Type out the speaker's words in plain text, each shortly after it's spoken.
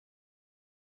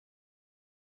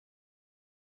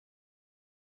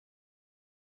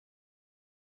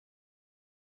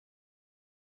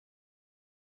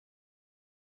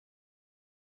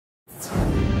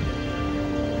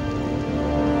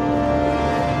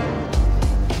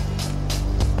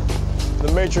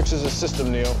Matrix is a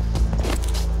system, Neo.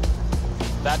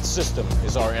 That system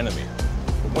is our enemy.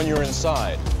 But when you're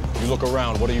inside, you look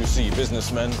around, what do you see?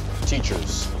 Businessmen,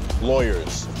 teachers,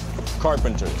 lawyers,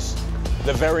 carpenters,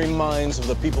 the very minds of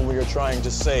the people we are trying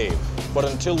to save. But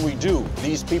until we do,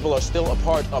 these people are still a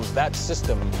part of that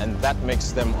system, and that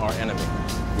makes them our enemy.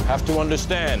 You have to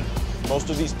understand,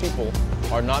 most of these people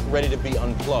are not ready to be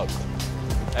unplugged.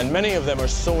 And many of them are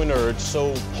so inert,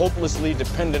 so hopelessly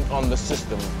dependent on the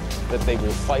system, that they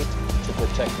will fight to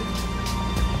protect it.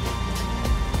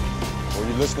 Were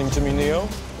you listening to me, Neo?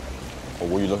 Or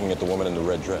were you looking at the woman in the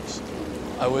red dress?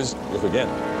 I was... Look again.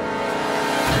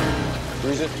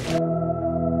 Freeze it.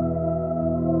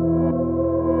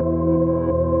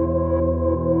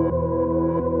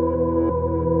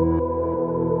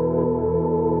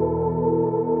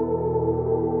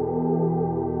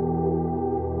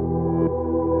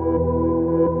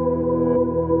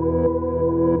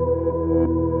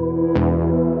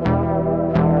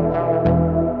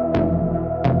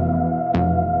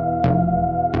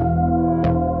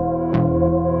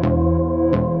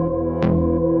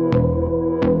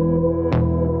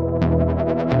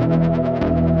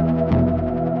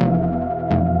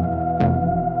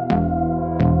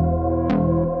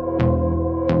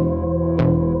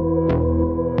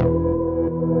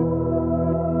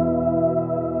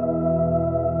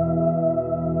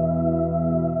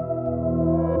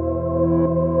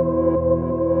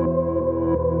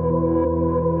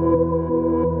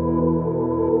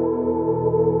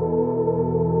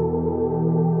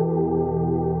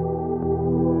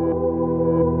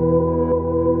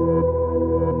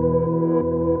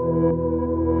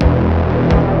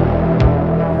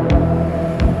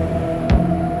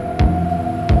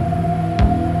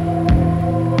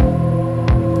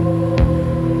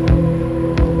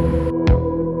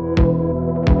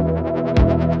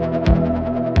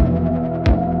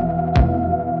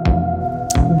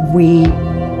 We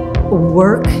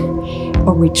work,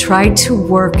 or we try to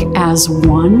work as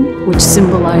one, which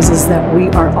symbolizes that we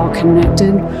are all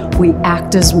connected. We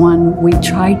act as one. We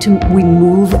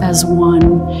move as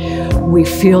one. We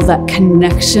feel that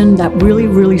connection, that really,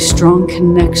 really strong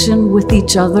connection with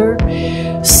each other,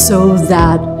 so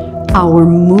that our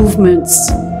movements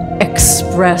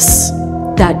express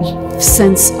that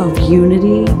sense of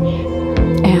unity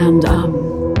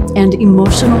and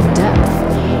emotional depth.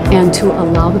 And to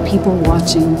allow the people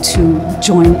watching to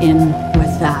join in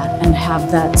with that and have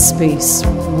that space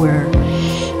where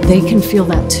they can feel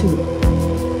that too.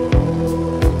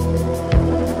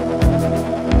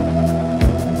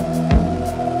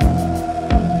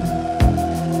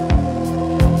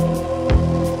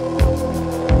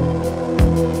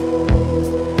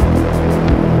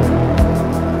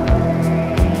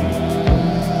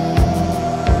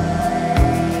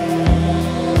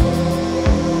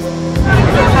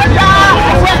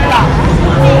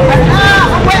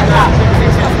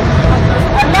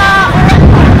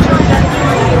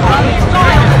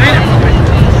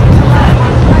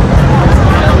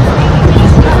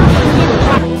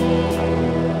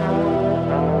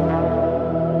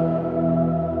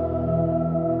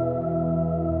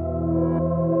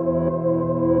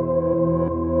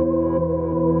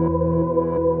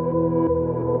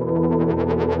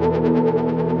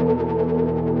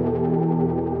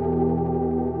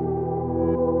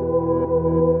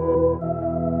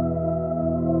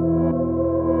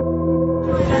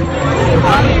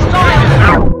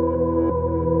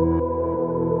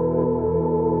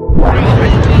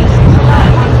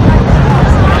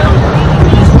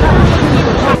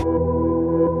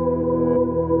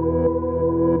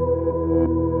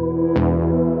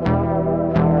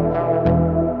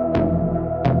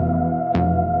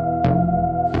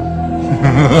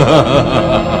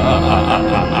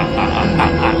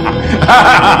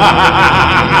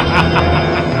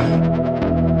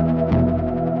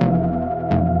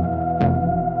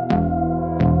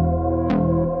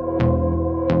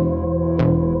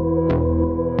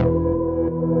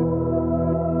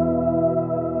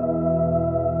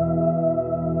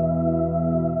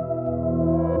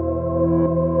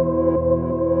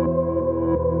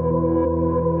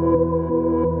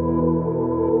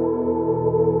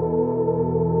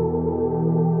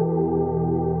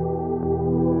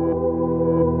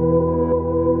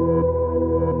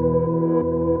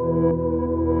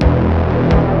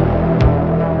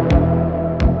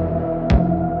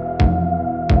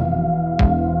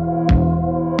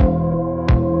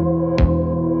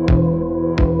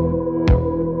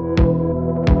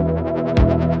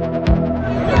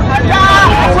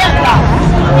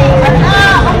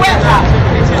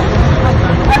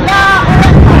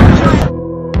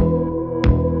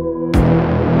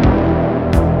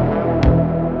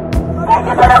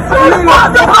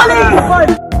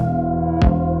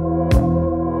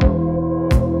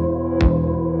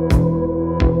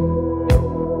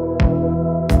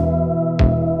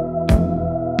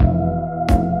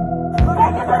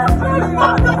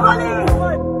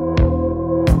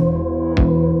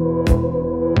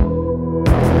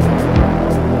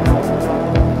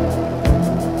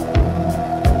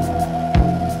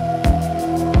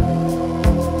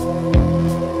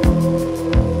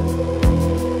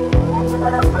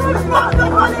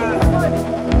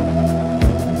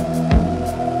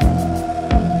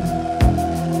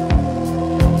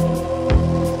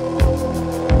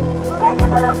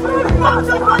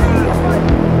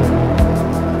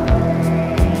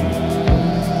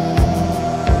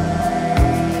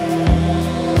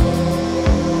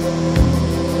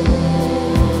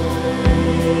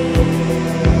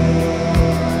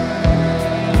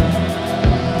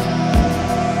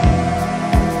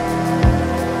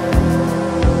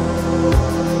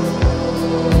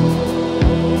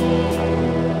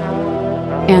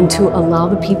 And to allow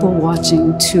the people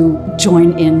watching to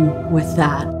join in with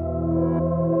that.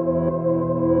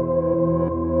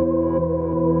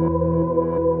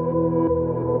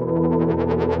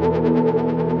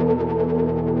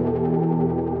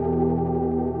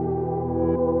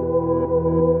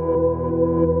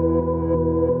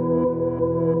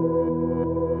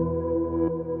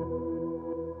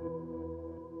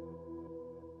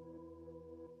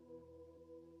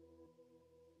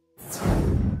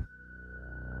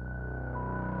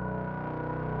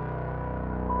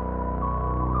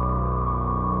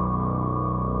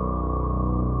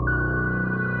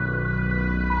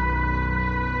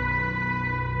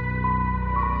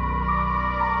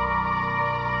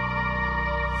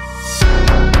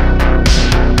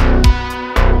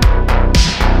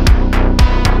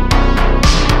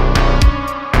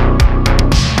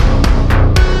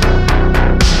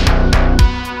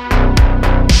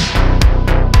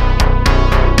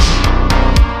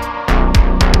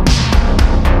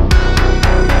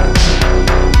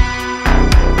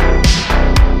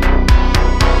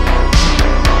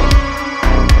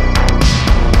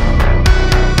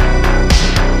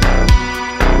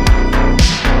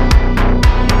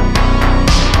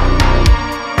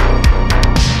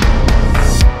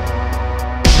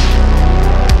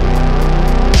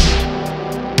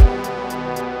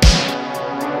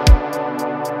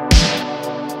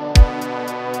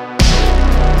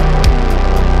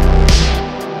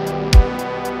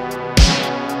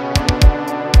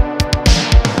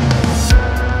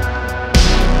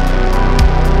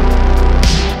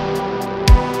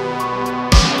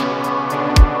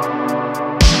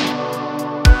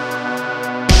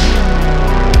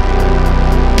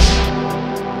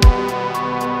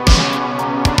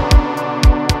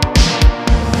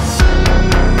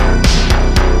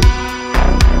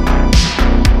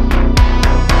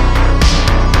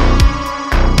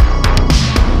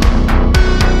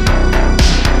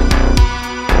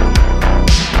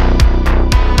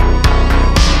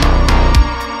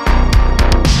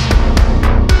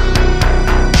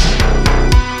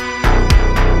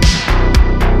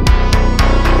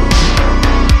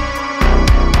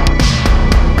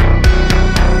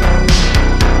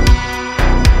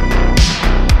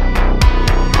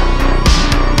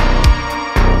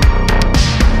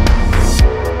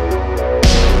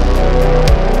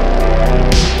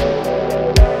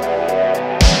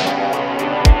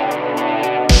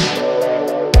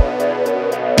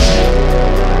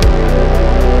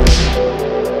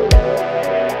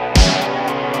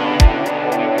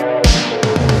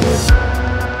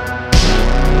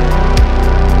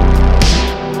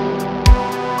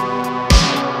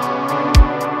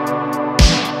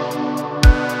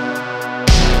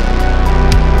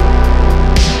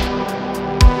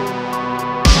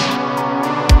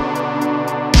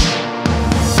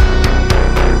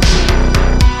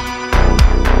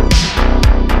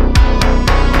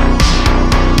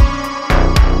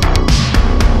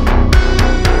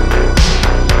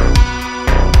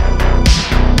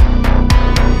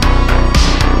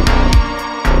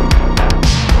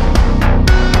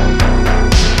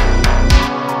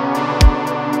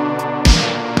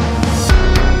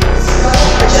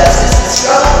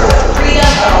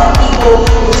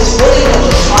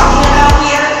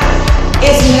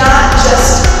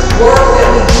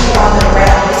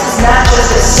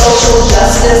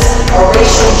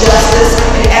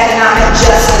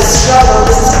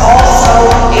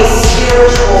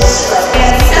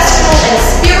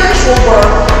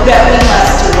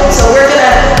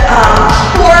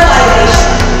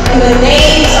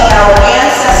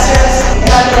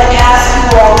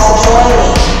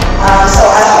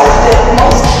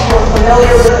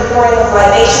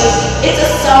 It's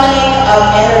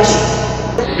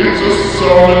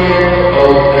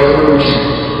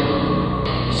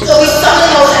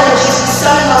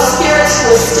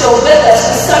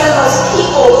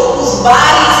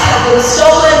bodies have been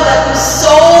stolen, but whose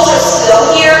souls are still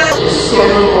here. Some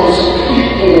of those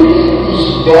people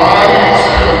whose bodies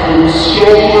have been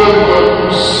stolen, but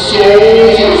whose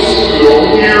souls are still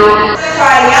here. We're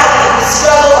crying out that we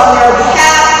struggle on their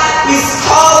behalf. We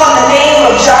call on the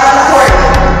name of John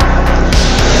Horton.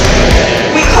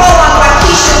 We call on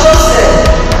Waukesha Wilson.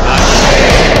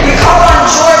 We call on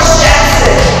George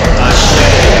Jackson.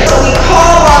 So we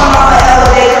call on Mama Ella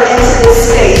Baker into this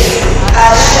space.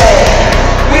 Ashe.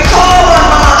 We call on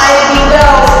Mama Ida B.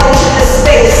 Wells into this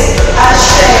space.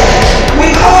 Ashe.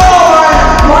 We call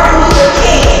on Martin Luther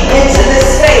King into this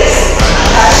space.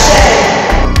 Ashe.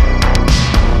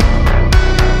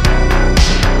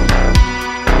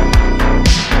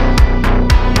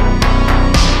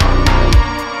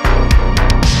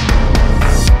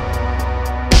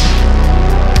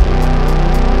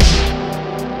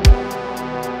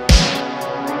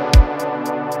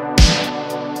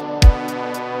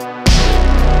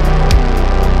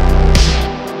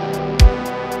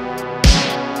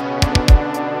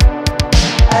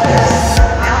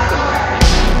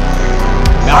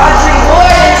 Audrey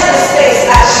Lorde into the space,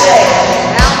 Ashe.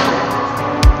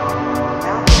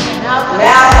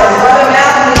 Malcolm, Brother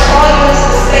Malcolm, we call you into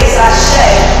the space, Ashe.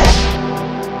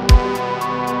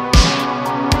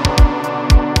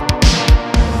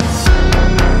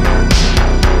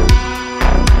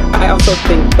 I also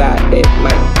think that it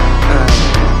might,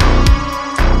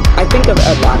 I think of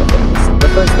a lot of things. The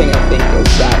first thing I think is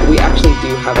that we actually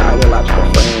do have an ideological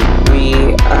frame.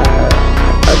 We are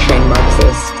trained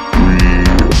Marxists.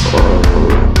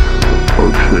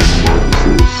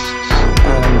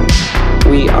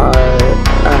 We are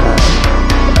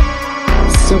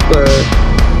super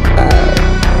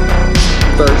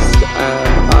versed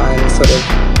on sort of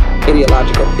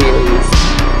ideological theories.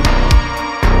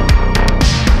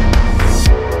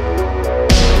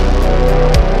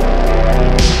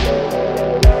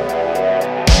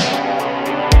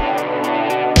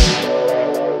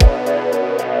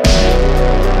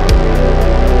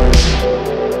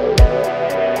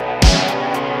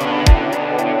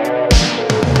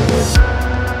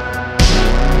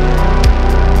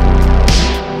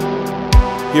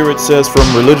 Here it says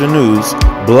from Religion News,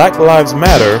 Black Lives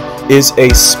Matter is a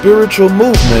spiritual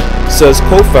movement, says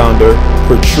co-founder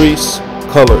Patrisse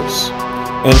Cullors.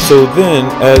 And so then,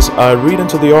 as I read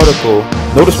into the article,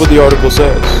 notice what the article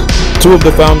says. Two of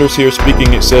the founders here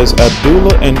speaking, it says,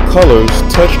 Abdullah and Cullors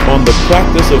touched on the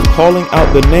practice of calling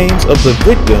out the names of the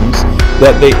victims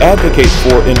that they advocate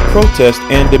for in protest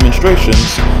and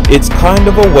demonstrations. It's kind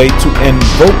of a way to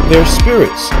invoke their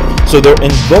spirits. So they're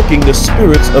invoking the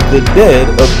spirits of the dead,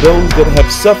 of those that have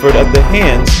suffered at the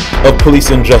hands of police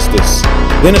injustice.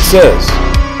 Then it says,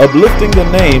 uplifting the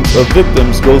names of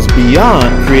victims goes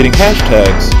beyond creating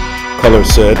hashtags,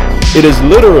 Cullors said. It is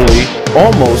literally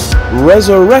almost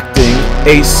resurrecting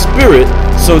a spirit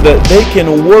so that they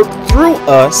can work through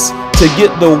us to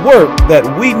get the work that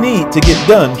we need to get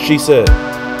done, she said.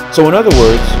 So in other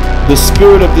words, the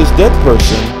spirit of this dead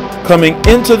person coming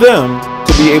into them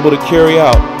to be able to carry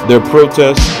out their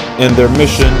protest and their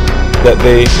mission that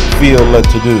they feel led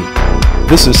to do.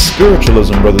 This is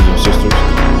spiritualism, brothers and sisters.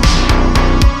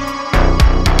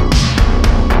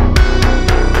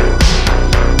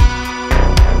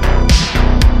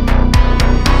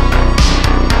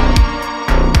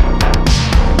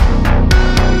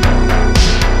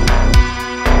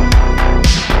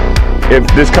 If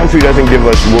this country doesn't give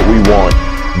us what we want,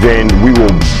 then we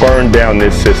will burn down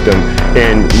this system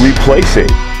and replace it,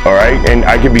 all right? And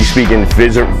I could be speaking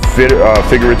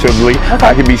figuratively,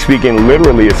 I could be speaking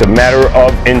literally. It's a matter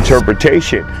of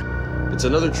interpretation. It's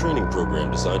another training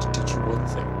program designed to teach you one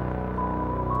thing.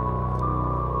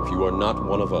 If you are not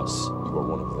one of us, you are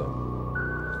one of them.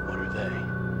 What are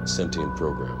they? Sentient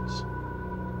programs.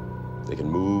 They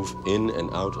can move in and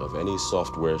out of any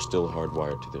software still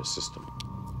hardwired to their system.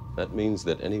 That means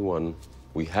that anyone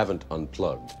we haven't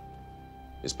unplugged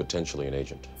is potentially an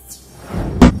agent.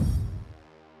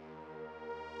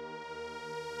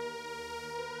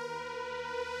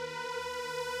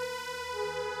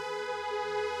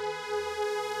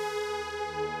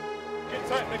 Get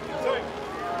tight, Nick, get tight.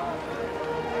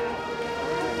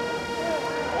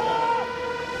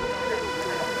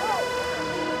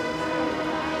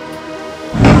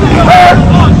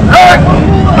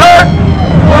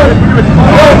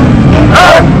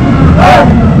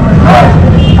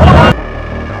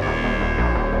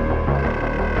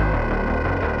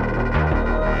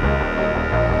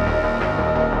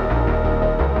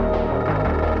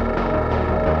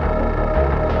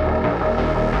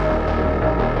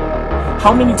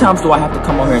 How many times do I have to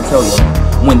come on here and tell you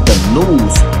when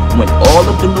all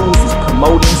of the news is coming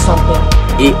promoting something,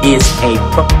 it's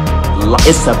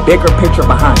a bigger picture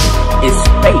behind it. It's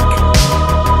fake.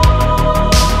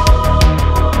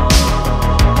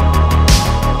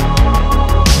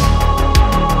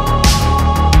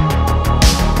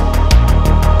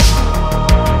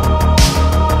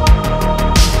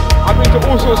 I've been to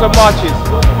all sorts of marches.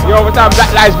 You know, over time,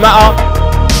 Black Lives Matter.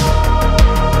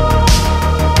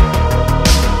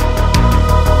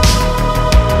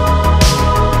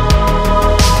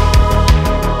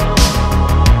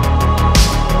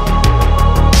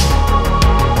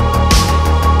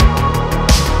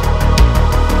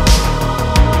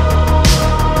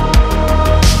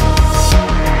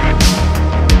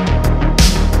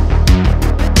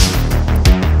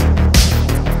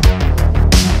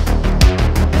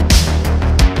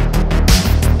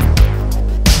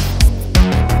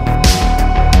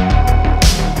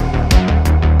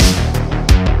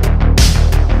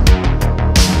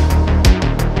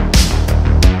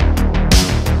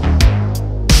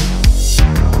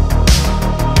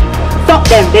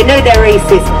 They know they're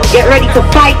racist. Get ready to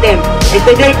fight them. If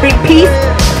they don't bring peace,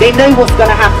 they know what's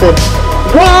gonna happen.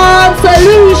 One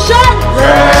solution!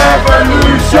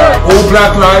 Revolution! All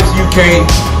Black Lives UK.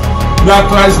 Black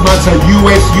Lives Matter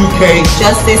US UK.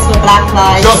 Justice for Black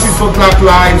Lives. Justice for Black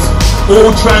Lives.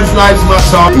 All trans lives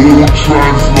matter. All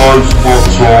trans lives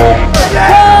matter.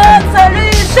 One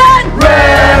solution!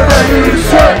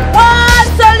 Revolution! One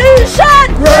solution!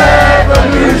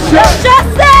 Revolution!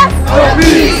 Justice!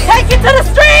 Police! Take it to the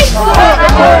streets! Fuck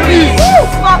the police!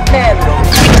 Fuck them!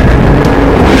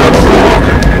 We are the Borg.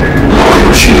 Lower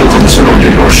your shields and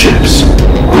surrender your ships.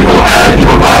 We will add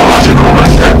your biological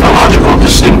and technological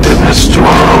distinctiveness to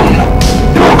our own.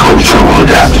 Your culture will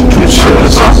adapt to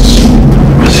serve us.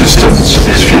 Resistance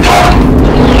is futile.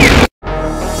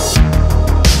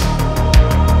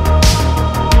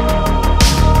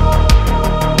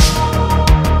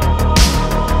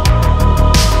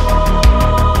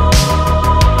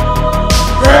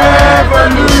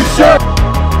 Revolution!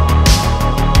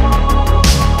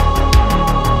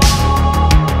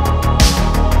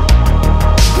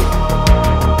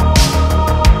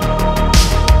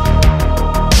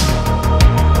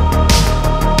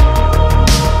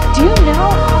 Do you know how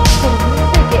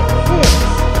horrific it is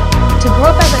to grow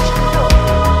up as a child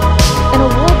in a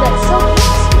world that so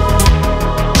hates you?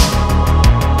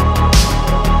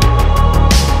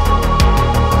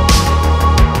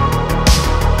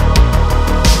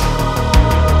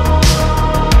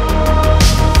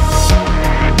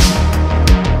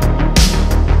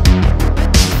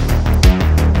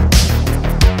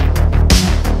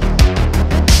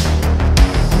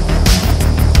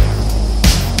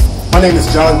 My name is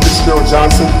John Fitzgerald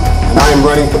Johnson, and I am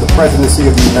running for the presidency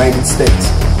of the United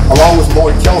States. Along with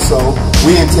Lloyd Kelso,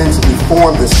 we intend to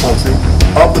reform this country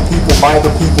of the people, by the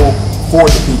people, for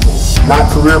the people. Not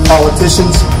career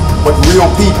politicians, but real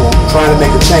people trying to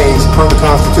make a change per the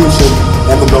Constitution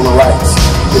and the Bill of Rights.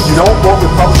 If you don't vote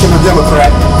Republican or Democrat,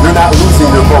 you're not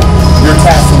losing your vote. You're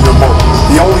casting your vote.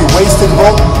 The only wasted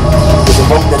vote is a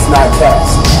vote that's not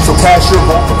cast. So cast your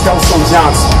vote for Kelso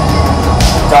Johnson.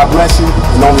 God bless you,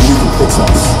 and only we can fix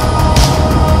us.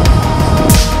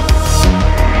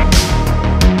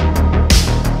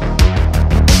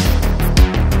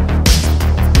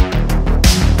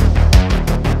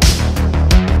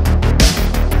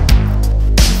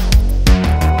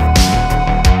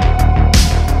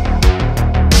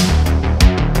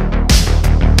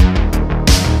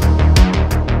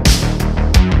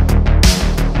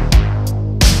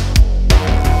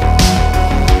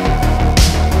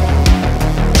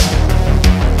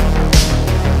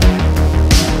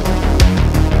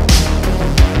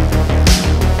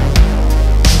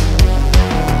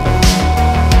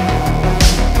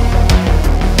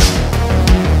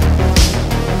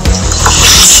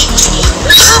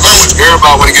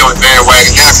 Everybody want to get on the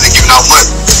bandwagon. Half of them giving out money.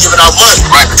 They're giving out money.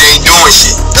 Right, but they ain't doing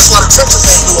shit. That's why the churches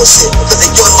ain't doing shit. Because they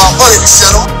giving out money to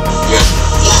set them. Yeah.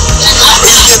 Back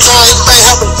that time, everything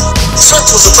happened. The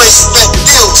church was a place back to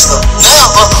deal with stuff. Now,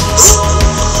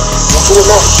 what's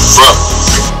going on? Bro.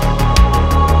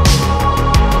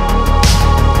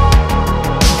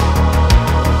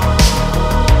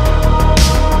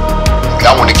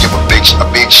 I want to give a big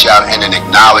shout and an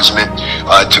acknowledgement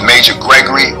to Major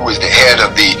Gregory, who is the head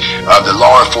of the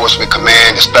Law Enforcement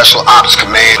Command, the Special Ops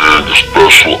Command,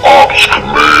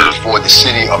 for the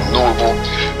city of Louisville.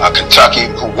 Kentucky,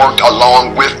 who worked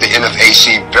along with the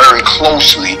NFAC very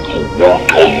closely.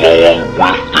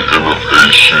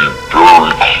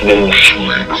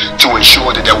 To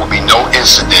ensure that there would be no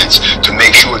incidents, to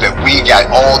make sure that we got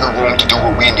all the room to do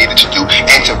what we needed to do,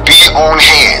 and to be on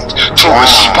hand to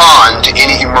respond to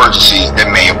any emergency that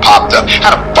may have popped up.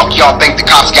 How the fuck y'all think the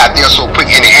cops got there so quick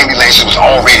and the ambulances was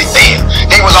already there?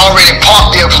 They was already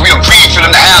parked there because we agreed for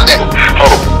them to have that. How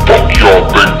the fuck y'all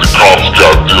think the cops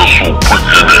got there so quick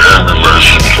and the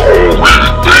ambulances was already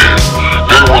there?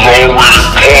 They was already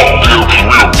parked there because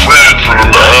we agreed for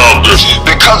them to have this.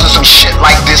 Because of some shit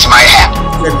like this might happen.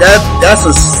 That's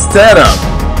a setup.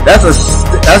 That's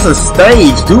a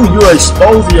stage, dude. You're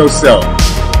exposing yourself.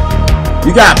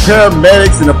 You got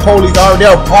paramedics and the police already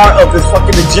are part of this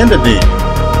fucking agenda, dude.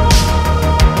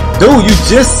 You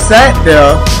just sat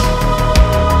there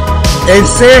and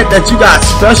said that you got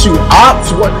special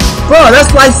ops. What, bro? That's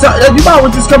like you might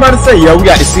well just come out and say, "Yo, we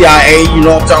got the CIA." You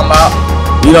know what I'm talking about?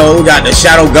 You know, we got the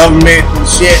shadow government and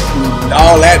shit and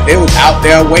all that. They was out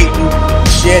there waiting,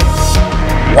 shit,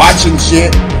 watching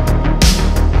shit.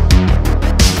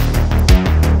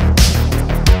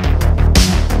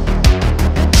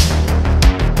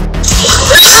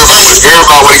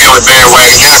 Everybody want to get on the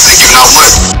bandwagon. Yes, they giving out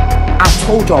money. I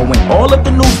told y'all, when all of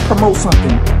the news promote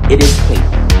something, it is fake.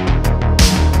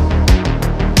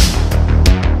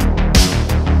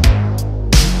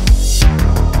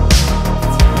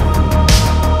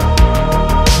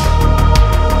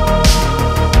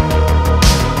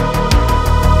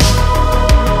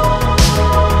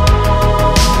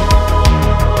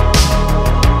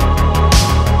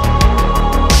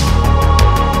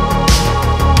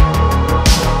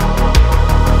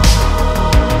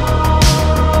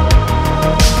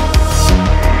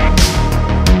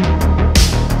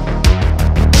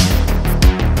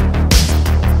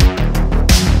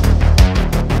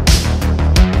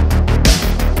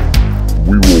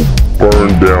 We will burn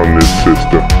down this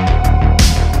system.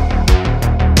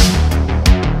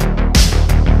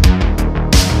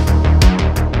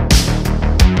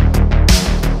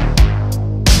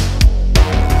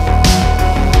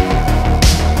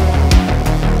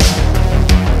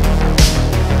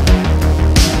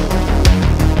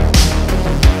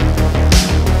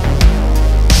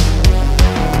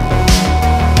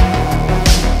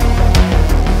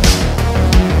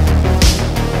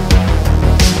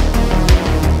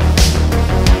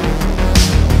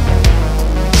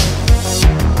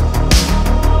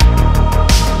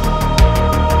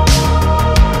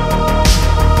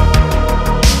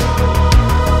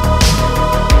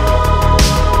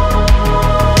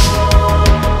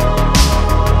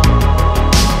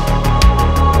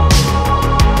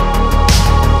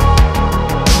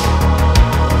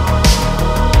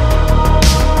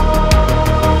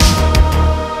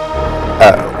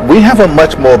 We have a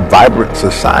much more vibrant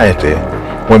society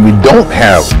when we don't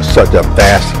have such a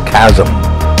vast chasm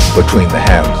between the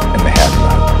haves and the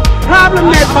have-nots.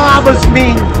 Problem that bothers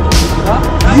me,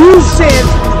 you said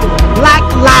Black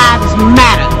Lives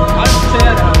Matter.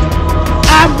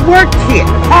 I've worked here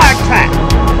part-time.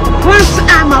 Plus,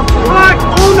 I'm a part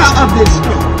owner of this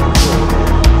store.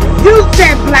 You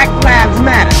said Black Lives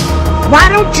Matter. Why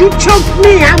don't you choke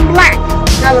me? I'm black.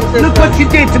 Look what you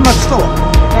did to my store.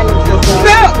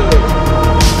 Look!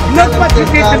 Look what you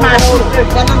did to my store.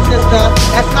 Tell them, sister.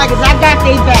 That's like I got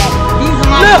they back. These are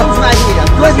my boots right here.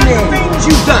 Good men. Things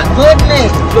you've done. Good men.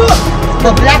 Look!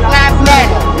 The Black Lives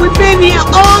Matter. We've been here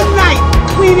all night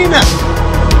cleaning up.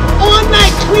 All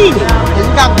night cleaning. And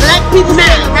you got black people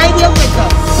standing right here with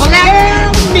us.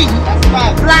 Tell me.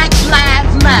 Black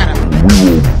Lives Matter. We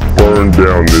will burn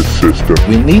down this system.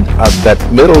 We need that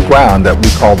middle ground that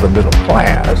we call the middle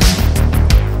class.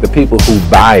 The people who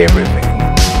buy everything,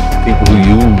 people who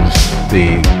use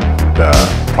the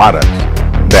products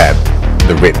that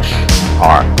the rich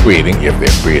are creating, if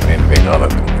they're creating anything other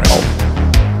than health,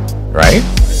 right?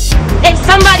 If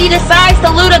somebody decides to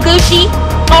loot a Gucci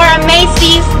or a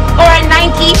Macy's or a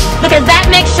Nike, because that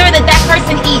makes sure that that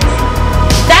person eats.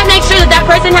 That makes sure that that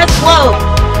person has clothes.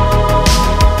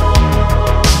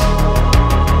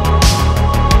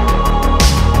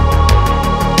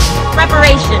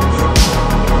 Reparations.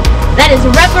 That is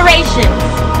reparations.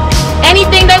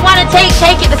 Anything they want to take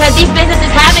it, because these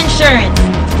businesses have insurance.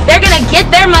 They're gonna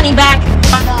get their money back.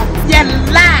 You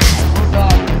lied.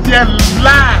 You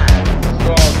lied.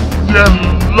 You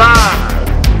lied.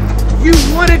 You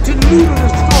wanted to loot the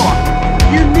store.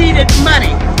 You needed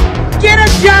money. Get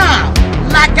a job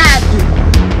like I do.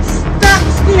 Stop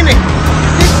stealing.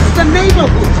 This is the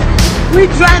neighborhood.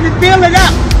 We're trying to build it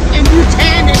up and you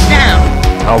tearing it down.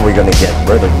 How are we going to get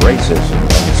rid of racism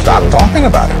and stop talking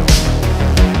about it?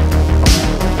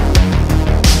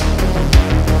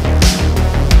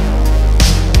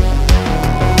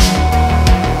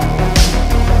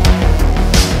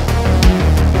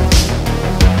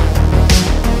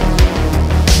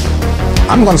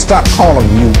 I'm going to stop calling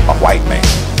you a white man.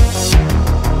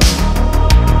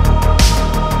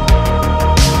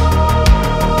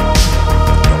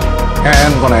 And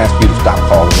I'm going to ask you to stop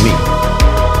calling me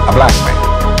a black man.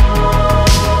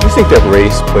 Do you think that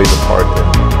race plays a part in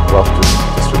wealth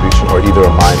distribution, or either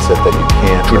a mindset that you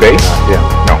can't? Race? Yeah.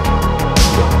 No,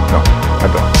 I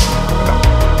don't.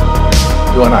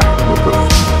 You and I, we're proof.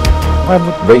 Why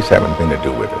would race have anything to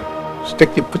do with it?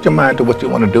 Put your mind to what you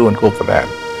want to do and go for that.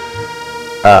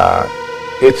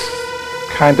 It's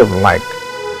kind of like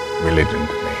religion to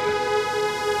me.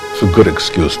 It's a good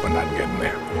excuse for not getting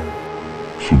there.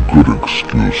 It's a good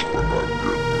excuse for not